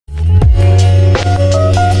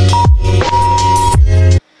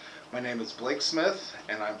is Blake Smith,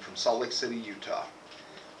 and I'm from Salt Lake City, Utah.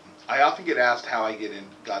 I often get asked how I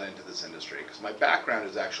got into this industry, because my background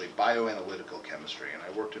is actually bioanalytical chemistry, and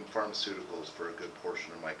I worked in pharmaceuticals for a good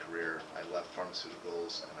portion of my career. I left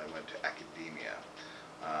pharmaceuticals and I went to academia.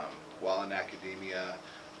 While in academia,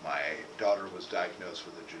 my daughter was diagnosed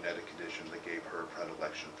with a genetic condition that gave her a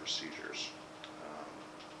predilection for seizures.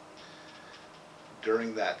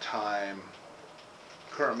 During that time,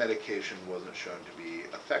 current medication wasn't shown to be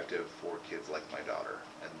effective for kids like my daughter,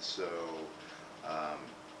 and so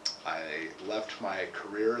I left my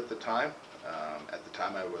career at the time. At the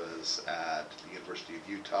time I was at the University of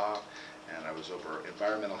Utah, and I was over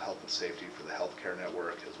environmental health and safety for the healthcare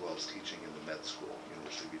network, as well as teaching in the med school,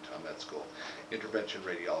 University of Utah Med School, intervention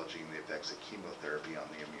radiology and the effects of chemotherapy on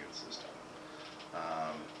the immune system.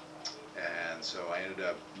 And so I ended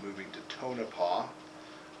up moving to Tonopah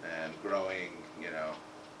and growing,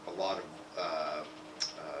 a lot of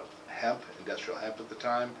hemp, industrial hemp at the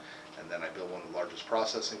time. And then I built one of the largest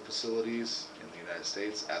processing facilities in the United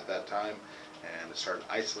States at that time, and I started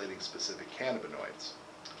isolating specific cannabinoids.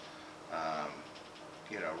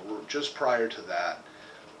 Just prior to that,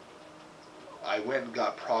 I went and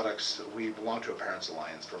got products. We belonged to a parents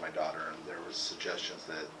alliance for my daughter, and there was suggestions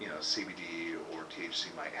that CBD or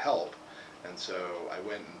THC might help, and so I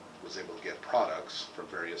went and was able to get products from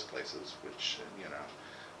various places, which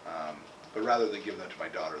but rather than give them to my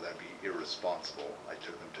daughter, that'd be irresponsible. I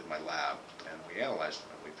took them to my lab and we analyzed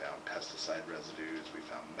them, and we found pesticide residues, we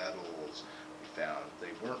found metals, we found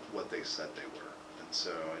they weren't what they said they were, and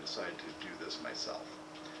so I decided to do this myself.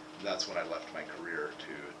 And that's when I left my career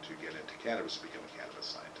to get into cannabis, to become a cannabis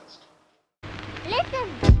scientist.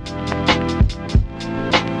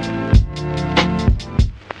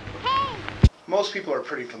 Most people are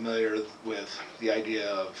pretty familiar with the idea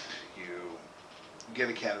of you get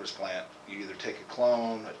a cannabis plant, you either take a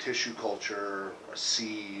clone, a tissue culture, a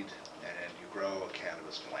seed, and you grow a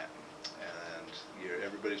cannabis plant. And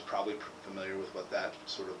everybody's probably familiar with what that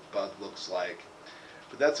sort of bud looks like.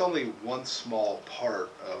 But that's only one small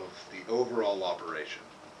part of the overall operation.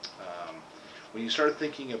 When you start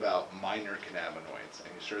thinking about minor cannabinoids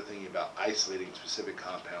and you start thinking about isolating specific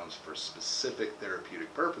compounds for specific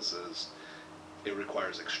therapeutic purposes, it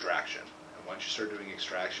requires extraction. And once you start doing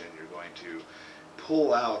extraction, you're going to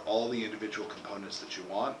pull out all the individual components that you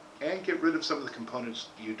want and get rid of some of the components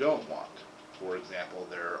you don't want. For example,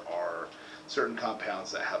 there are certain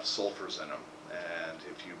compounds that have sulfurs in them, and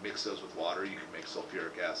if you mix those with water, you can make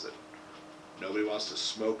sulfuric acid. Nobody wants to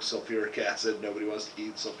smoke sulfuric acid, nobody wants to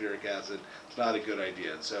eat sulfuric acid. It's not a good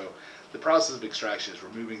idea. And so the process of extraction is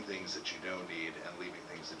removing things that you don't need and leaving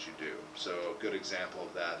things that you do. So a good example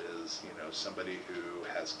of that is, somebody who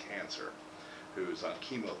has cancer, who's on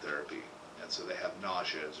chemotherapy, and so they have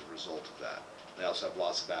nausea as a result of that. They also have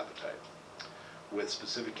loss of appetite. With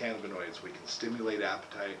specific cannabinoids, we can stimulate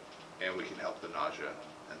appetite and we can help the nausea,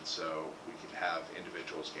 and so we can have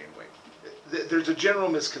individuals gain weight. There's a general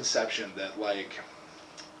misconception that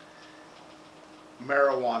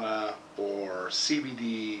marijuana or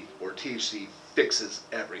CBD or THC fixes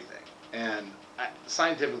everything, and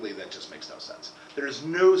scientifically that just makes no sense. There is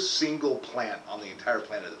no single plant on the entire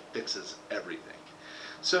planet that fixes everything.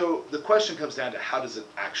 So the question comes down to, how does it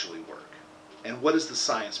actually work? And what is the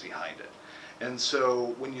science behind it? And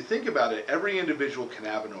so when you think about it, every individual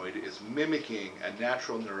cannabinoid is mimicking a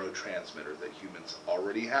natural neurotransmitter that humans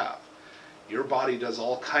already have. Your body does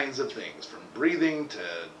all kinds of things, from breathing to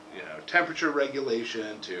temperature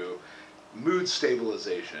regulation to mood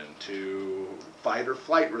stabilization to fight or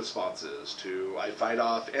flight responses to I fight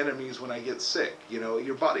off enemies when I get sick.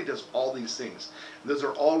 Your body does all these things. Those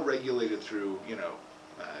are all regulated through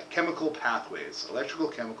chemical pathways, electrical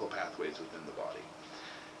chemical pathways within the body.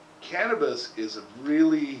 Cannabis is a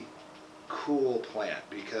really cool plant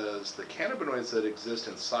because the cannabinoids that exist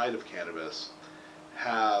inside of cannabis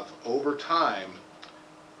have, over time,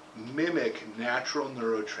 mimic natural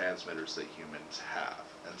neurotransmitters that humans have.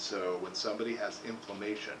 And so when somebody has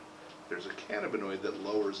inflammation, there's a cannabinoid that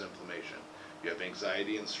lowers inflammation. You have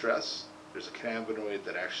anxiety and stress, there's a cannabinoid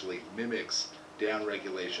that actually mimics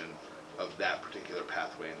downregulation of that particular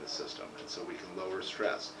pathway in the system, and so we can lower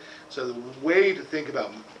stress. So the way to think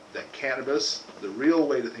about that cannabis, the real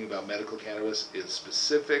way to think about medical cannabis, is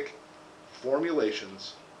specific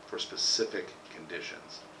formulations for specific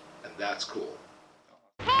conditions, and that's cool.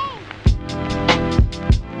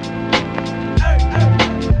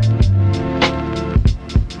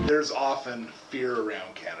 There's often fear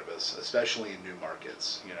around cannabis, especially in new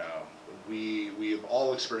markets. We've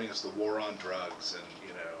all experienced the war on drugs, and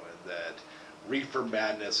that reefer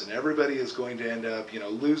madness, and everybody is going to end up,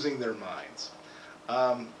 losing their minds.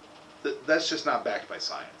 that's just not backed by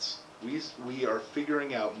science. We are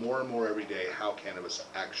figuring out more and more every day how cannabis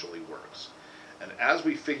actually works. And as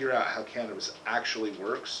we figure out how cannabis actually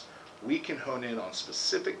works, we can hone in on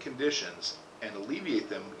specific conditions and alleviate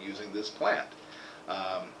them using this plant.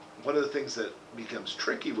 One of the things that becomes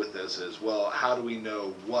tricky with this is, well, how do we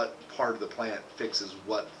know what part of the plant fixes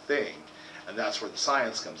what thing? And that's where the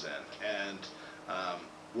science comes in. And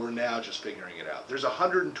we're now just figuring it out. There's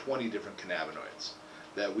 120 different cannabinoids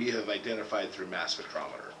that we have identified through mass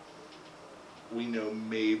spectrometer. We know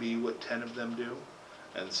maybe what 10 of them do.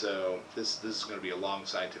 And so this is going to be a long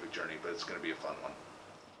scientific journey, but it's going to be a fun one.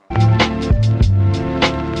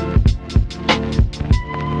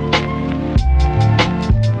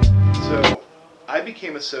 So I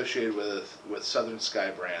became associated with Southern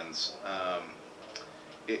Sky Brands.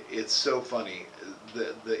 It's so funny.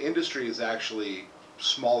 The industry is actually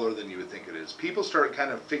smaller than you would think it is. People start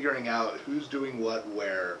kind of figuring out who's doing what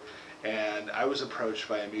where, and I was approached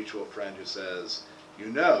by a mutual friend who says, you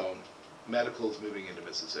know, medical is moving into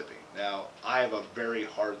Mississippi. Now, I have a very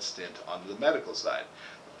hard stint on the medical side.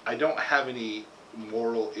 I don't have any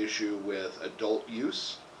moral issue with adult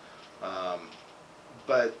use,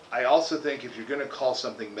 but I also think if you're going to call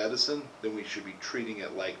something medicine, then we should be treating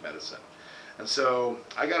it like medicine. And so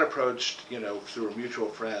I got approached, you know, through a mutual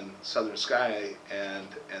friend, Southern Sky, and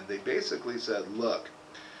they basically said, look,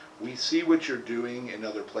 we see what you're doing in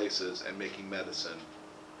other places and making medicine.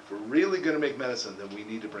 If we're really going to make medicine, then we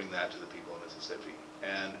need to bring that to the people of Mississippi.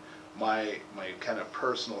 And my kind of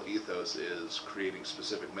personal ethos is creating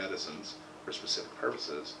specific medicines for specific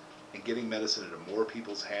purposes, and getting medicine into more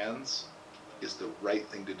people's hands is the right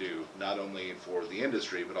thing to do, not only for the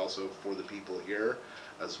industry, but also for the people here,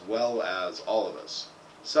 as well as all of us.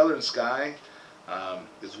 Southern Sky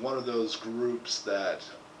is one of those groups that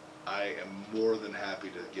I am more than happy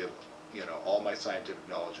to give, you know, all my scientific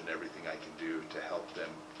knowledge and everything I can do to help them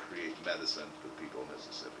create medicine for the people of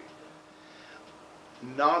Mississippi.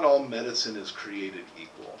 Not all medicine is created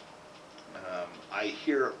equal. I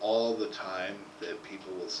hear all the time that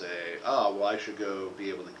people will say, oh, well, I should go be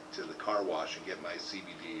able to the car wash and get my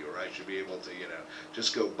CBD, or I should be able to, you know,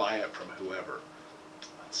 just go buy it from whoever.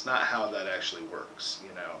 It's not how that actually works.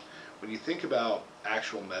 You know, when you think about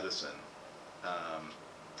actual medicine,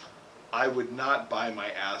 I would not buy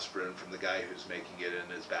my aspirin from the guy who's making it in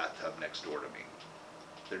his bathtub next door to me.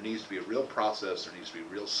 There needs to be a real process, there needs to be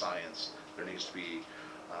real science, there needs to be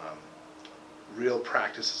real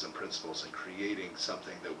practices and principles in creating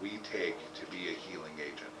something that we take to be a healing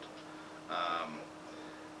agent.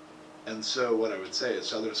 And so what I would say is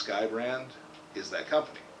Southern Sky Brand is that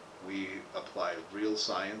company. We apply real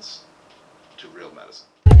science to real medicine.